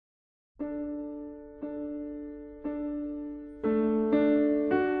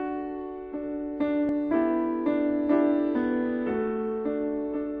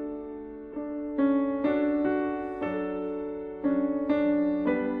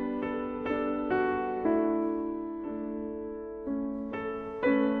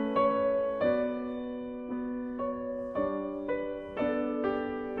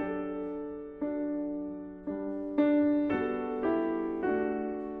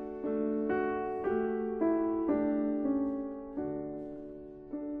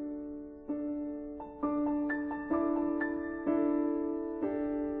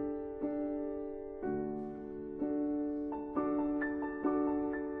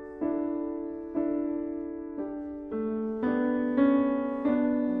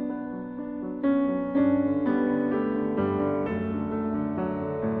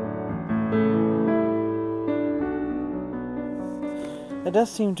There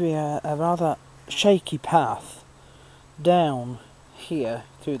does seem to be a rather shaky path down here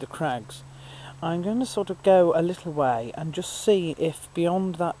through the crags. I'm going to sort of go a little way and just see if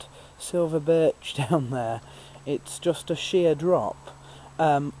beyond that silver birch down there it's just a sheer drop,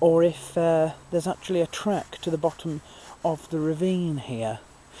 or if there's actually a track to the bottom of the ravine here.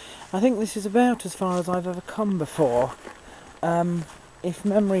 I think this is about as far as I've ever come before. If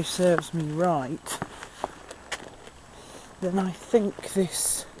memory serves me right, then I think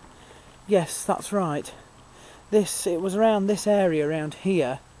this... Yes, that's right. It was around this area around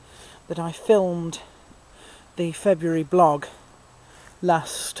here that I filmed the February blog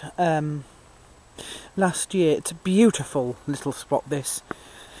last year. It's a beautiful little spot, this.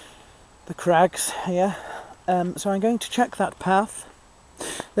 The crags here. So I'm going to check that path.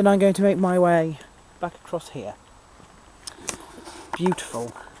 Then I'm going to make my way back across here.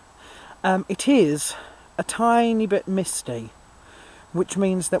 Beautiful. It is a tiny bit misty, which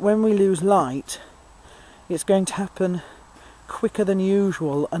means that when we lose light, it's going to happen quicker than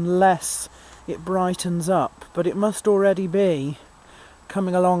usual unless it brightens up. But it must already be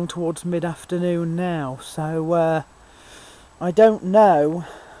coming along towards mid-afternoon now, so I don't know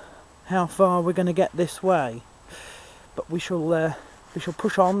how far we're going to get this way, but we shall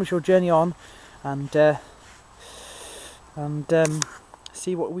push on, we shall journey on, and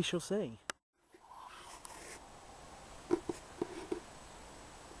see what we shall see.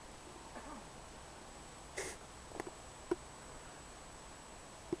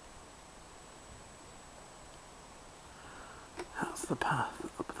 That's the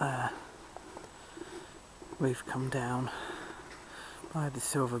path up there. We've come down by the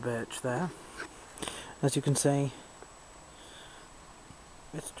silver birch there. As you can see,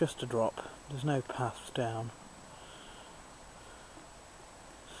 it's just a drop. There's no path down.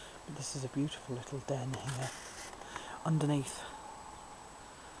 But this is a beautiful little den here, underneath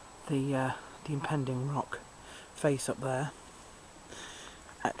the impending rock face up there,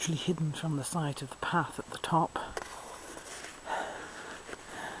 actually hidden from the sight of the path at the top.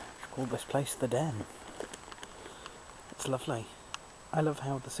 I've called this place the Den. It's lovely. I love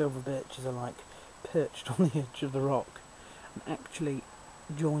how the silver birches are like perched on the edge of the rock and actually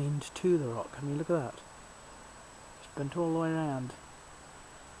joined to the rock. I mean, look at that. It's bent all the way around.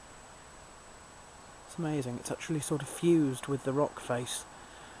 It's amazing. It's actually sort of fused with the rock face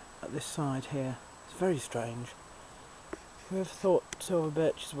at this side here. It's very strange. Whoever thought silver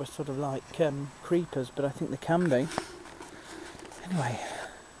birches were sort of like creepers, but I think they can be. Anyway,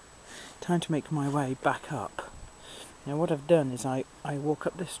 time to make my way back up. Now what I've done is I walk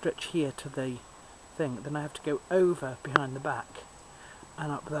up this stretch here to the thing, then I have to go over behind the back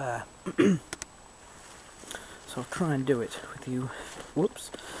and up there. So I'll try and do it with you. Whoops.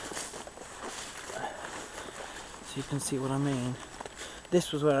 So you can see what I mean.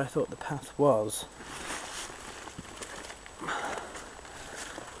 This was where I thought the path was.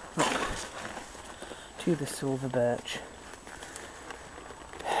 Up to the silver birch.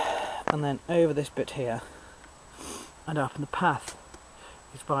 And then over this bit here. And up, and the path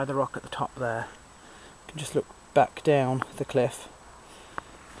is by the rock at the top there. You can just look back down the cliff.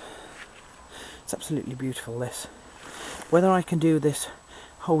 It's absolutely beautiful, this. Whether I can do this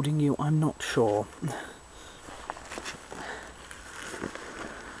holding you, I'm not sure.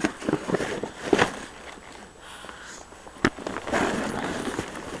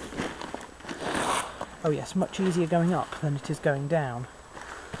 Oh yes, much easier going up than it is going down.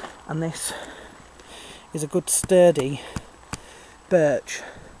 And this is a good sturdy birch.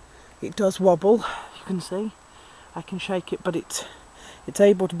 It does wobble, you can see. I can shake it, but it's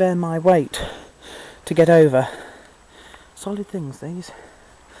able to bear my weight to get over. Solid things, these.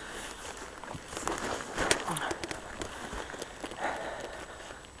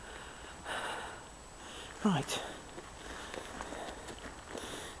 Right.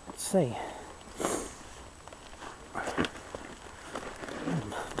 Let's see.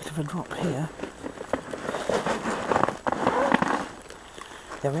 Bit of a drop here.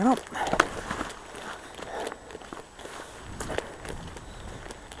 There we are.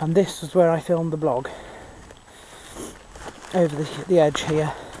 And this was where I filmed the blog. Over the edge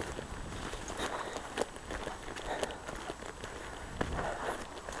here.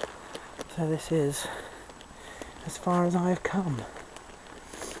 So this is as far as I have come.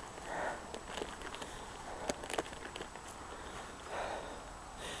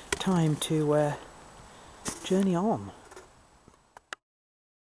 Time to journey on.